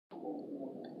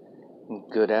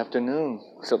Good afternoon.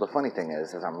 So the funny thing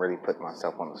is I'm really putting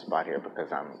myself on the spot here because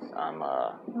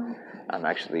I'm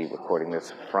actually recording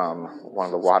this from one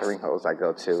of the watering holes I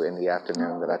go to in the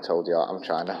afternoon that I told y'all I'm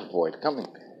trying to avoid coming.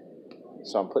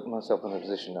 So I'm putting myself in a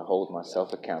position to hold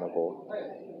myself accountable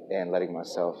and letting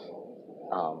myself,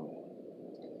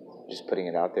 just putting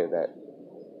it out there that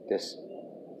this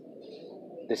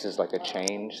this is like a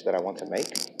change that I want to make.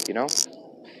 This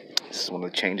is one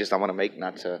of the changes I want to make,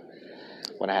 not to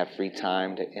when I have free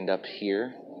time to end up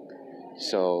here.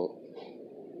 So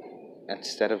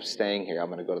instead of staying here, I'm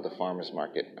going to go to the farmer's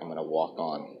market. I'm going to walk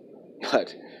on.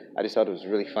 But I just thought it was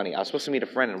really funny. I was supposed to meet a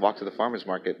friend and walk to the farmer's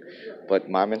market, but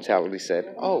my mentality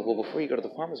said, oh, well, before you go to the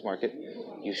farmer's market,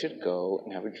 you should go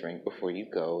and have a drink before you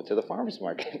go to the farmer's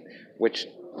market, which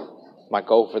my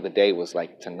goal for the day was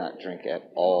like to not drink at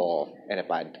all. And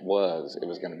if I was, it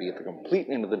was going to be at the complete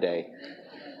end of the day.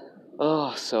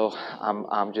 Oh, so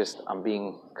I'm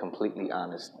being completely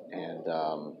honest and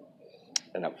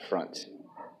upfront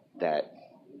that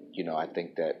I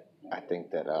think that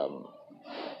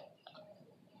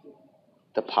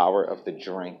the power of the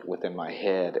drink within my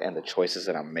head and the choices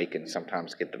that I'm making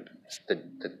sometimes get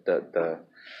the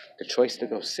choice to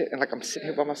go sit, and like I'm sitting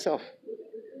here by myself.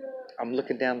 I'm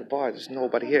looking down the bar. There's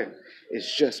nobody here.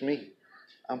 It's just me.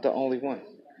 I'm the only one,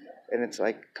 and it's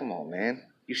like, come on, man.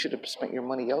 You should have spent your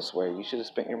money elsewhere. You should have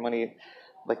spent your money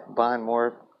like buying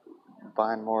more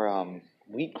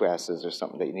wheat grasses or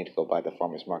something that you need to go buy at the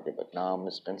farmer's market. But now I'm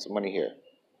gonna spend some money here.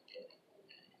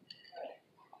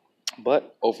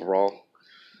 But overall,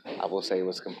 I will say it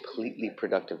was a completely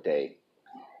productive day.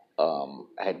 I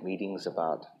had meetings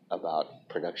about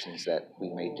productions that we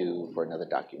may do for another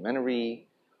documentary,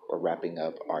 or wrapping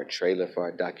up our trailer for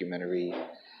our documentary.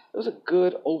 It was a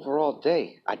good overall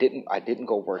day. I didn't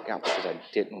go work out because I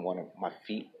didn't want to. My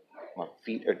feet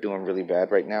are doing really bad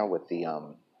right now with the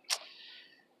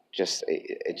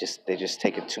they just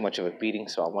taken too much of a beating.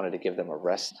 So I wanted to give them a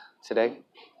rest today,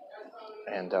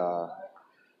 and uh,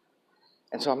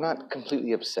 and so I'm not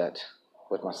completely upset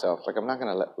with myself. Like, I'm not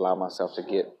gonna allow myself to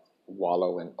get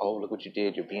wallow in, oh, look what you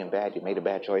did. You're being bad. You made a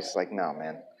bad choice. It's like, no,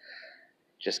 man.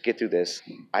 Just get through this.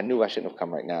 I knew I shouldn't have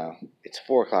come right now. It's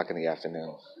 4 o'clock in the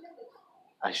afternoon.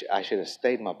 I should have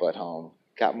stayed my butt home,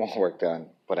 got more work done,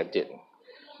 but I didn't.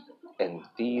 And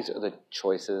these are the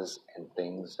choices and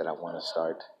things that I want to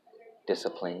start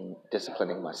disciplining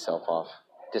myself off,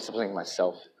 disciplining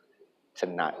myself to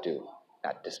not do,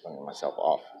 not disciplining myself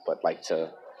off, but like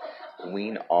to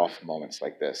wean off moments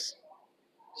like this.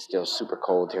 Still super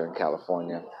cold here in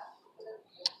California,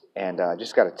 and I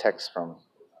just got a text from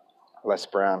Les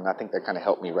Brown, and I think that kind of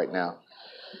helped me right now.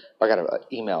 I got an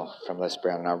email from Les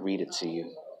Brown, and I'll read it to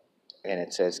you. And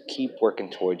it says, keep working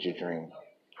towards your dream.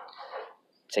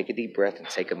 Take a deep breath and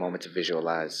take a moment to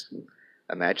visualize.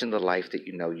 Imagine the life that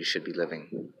you know you should be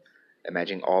living.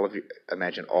 Imagine all of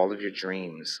your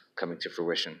dreams coming to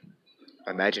fruition.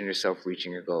 Imagine yourself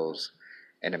reaching your goals,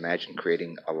 and imagine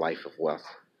creating a life of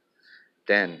wealth.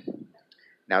 Then,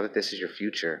 now that this is your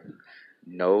future,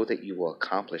 know that you will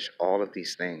accomplish all of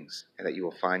these things and that you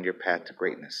will find your path to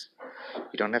greatness.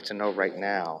 You don't have to know right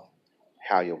now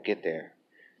how you'll get there.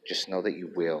 Just know that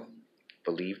you will.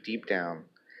 Believe deep down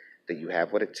that you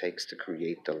have what it takes to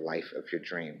create the life of your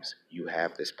dreams. You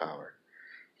have this power.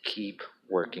 Keep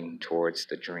working towards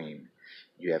the dream.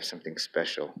 You have something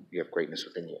special. You have greatness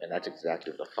within you. And that's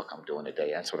exactly what the fuck I'm doing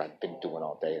today. That's what I've been doing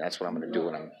all day. That's what I'm going to do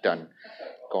when I'm done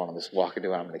going on this walk and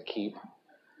doing. I'm going to keep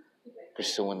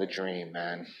pursuing the dream,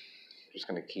 man. I'm just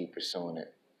going to keep pursuing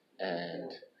it.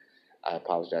 And I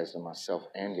apologize to myself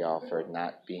and y'all for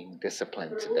not being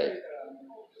disciplined today.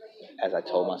 As I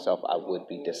told myself I would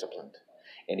be disciplined.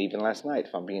 And even last night,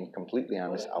 if I'm being completely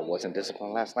honest, I wasn't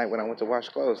disciplined last night when I went to wash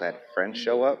clothes. I had friends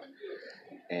show up,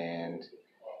 and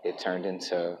it turned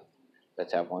into,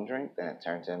 let's have one drink, then it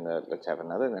turned into, let's have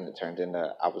another, then it turned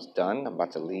into, I was done, I'm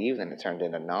about to leave, then it turned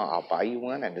into, no, I'll buy you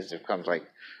one, and this becomes like,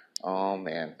 oh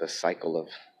man, the cycle of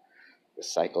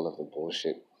the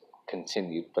bullshit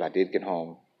continued. But I did get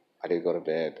home, I did go to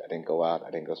bed, I didn't go out,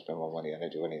 I didn't go spend my money, I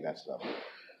didn't do any of that stuff.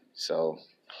 So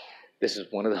this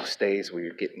is one of those days where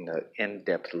you're getting an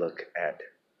in-depth look at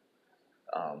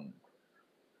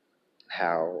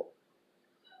how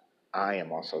I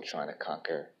am also trying to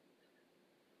conquer.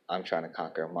 I'm trying to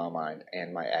conquer my mind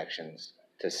and my actions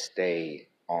to stay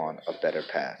on a better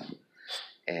path.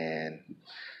 And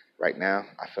right now,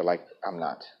 I feel like I'm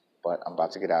not. But I'm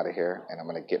about to get out of here, and I'm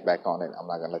going to get back on it. I'm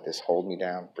not going to let this hold me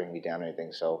down, bring me down, or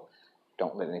anything. So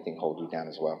don't let anything hold you down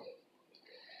as well.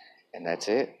 And that's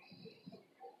it.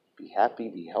 Be happy,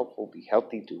 be helpful, be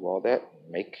healthy, do all that.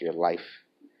 Make your life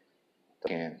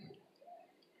again.